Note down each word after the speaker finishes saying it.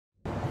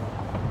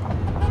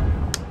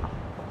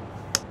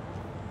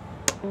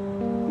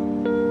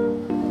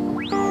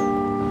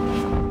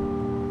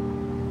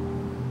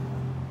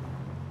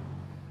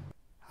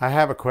I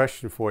have a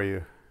question for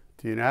you.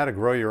 Do you know how to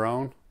grow your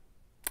own?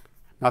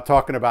 Not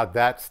talking about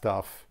that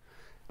stuff,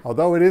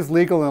 although it is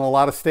legal in a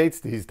lot of states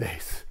these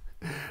days.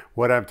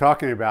 What I'm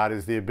talking about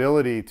is the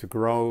ability to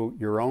grow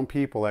your own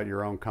people at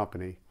your own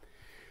company.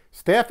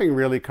 Staffing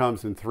really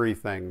comes in three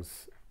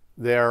things.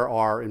 There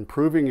are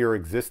improving your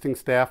existing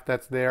staff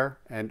that's there,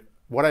 and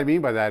what I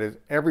mean by that is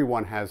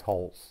everyone has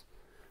holes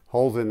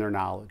in their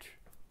knowledge.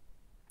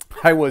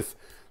 I was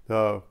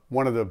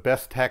one of the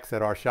best techs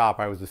at our shop.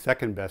 I was the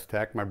second best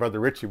tech. My brother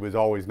Richie was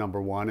always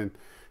 #1, and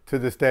to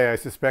this day I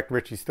suspect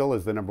Richie still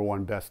is the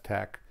 #1 best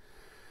tech.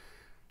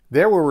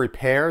 There were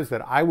repairs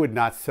that I would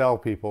not sell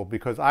people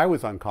because I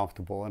was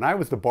uncomfortable, and I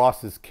was the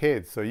boss's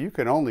kid, so you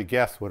can only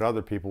guess what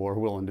other people were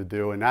willing to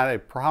do, and that, I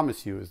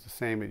promise you, is the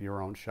same at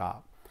your own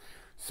shop.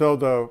 So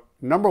the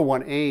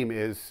 #1 aim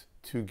is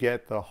to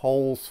get the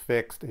holes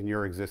fixed in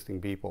your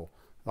existing people,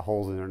 the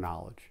holes in their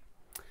knowledge.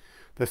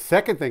 The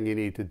second thing you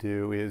need to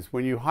do is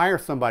when you hire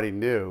somebody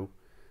new,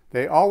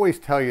 they always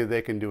tell you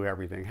they can do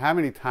everything. How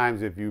many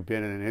times have you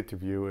been in an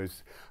interview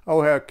is,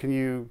 oh, can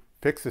you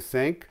fix a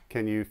sink?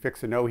 Can you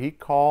fix a no heat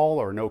call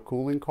or no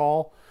cooling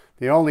call?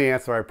 The only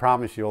answer I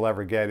promise you'll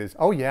ever get is,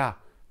 oh yeah,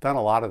 done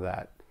a lot of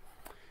that.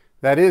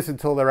 That is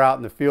until they're out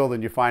in the field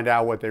and you find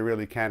out what they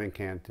really can and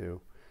can't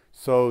do.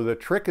 So the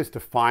trick is to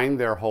find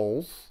their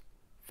holes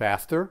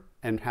faster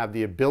and have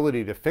the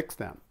ability to fix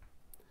them.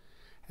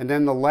 And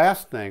then the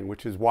last thing,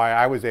 which is why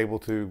I was able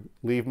to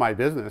leave my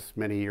business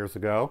many years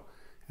ago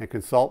and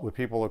consult with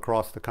people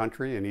across the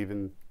country and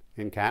even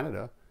in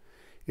Canada,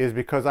 is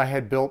because I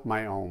had built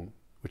my own,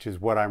 which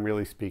is what I'm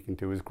really speaking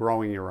to, is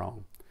growing your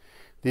own.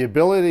 The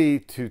ability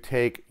to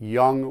take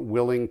young,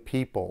 willing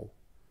people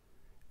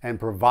and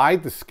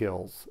provide the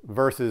skills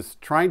versus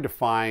trying to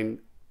find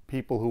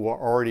people who are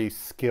already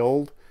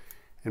skilled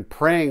and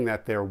praying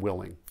that they're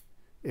willing.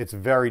 It's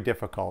very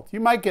difficult. You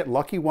might get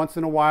lucky once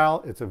in a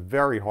while. It's a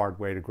very hard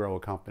way to grow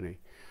a company.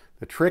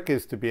 The trick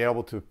is to be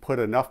able to put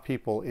enough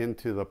people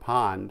into the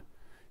pond.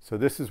 So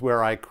this is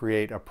where I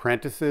create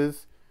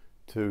apprentices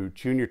to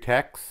junior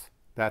techs.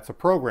 That's a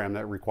program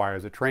that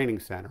requires a training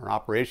center,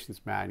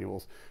 operations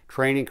manuals,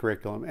 training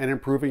curriculum, and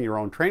improving your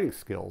own training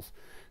skills.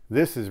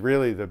 This is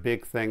really the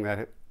big thing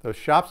that those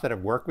shops that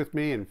have worked with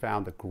me and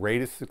found the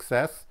greatest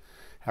success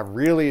have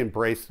really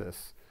embraced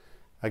this.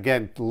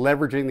 Again,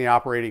 leveraging the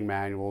operating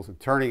manuals and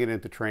turning it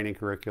into training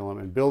curriculum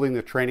and building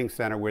the training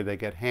center where they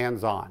get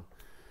hands-on.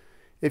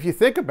 If you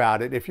think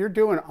about it, if you're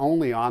doing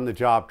only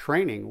on-the-job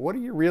training, what are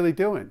you really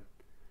doing?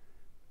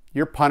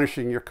 You're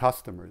punishing your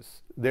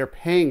customers. They're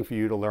paying for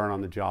you to learn on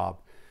the job.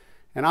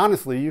 And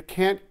honestly, you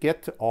can't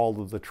get to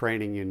all of the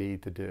training you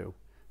need to do.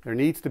 There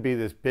needs to be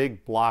this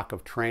big block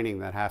of training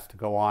that has to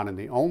go on, and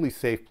the only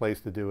safe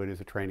place to do it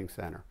is a training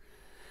center.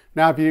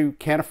 Now, if you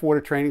can't afford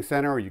a training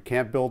center or you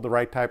can't build the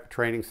right type of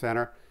training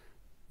center,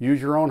 use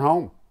your own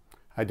home.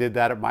 I did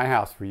that at my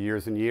house for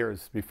years and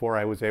years before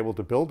I was able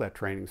to build that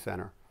training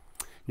center.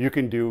 You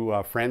can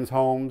do friends'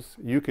 homes.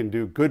 You can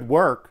do good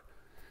work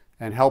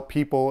and help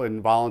people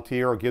and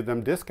volunteer or give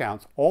them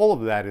discounts. All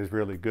of that is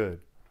really good.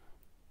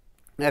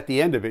 At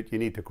the end of it, you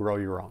need to grow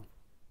your own.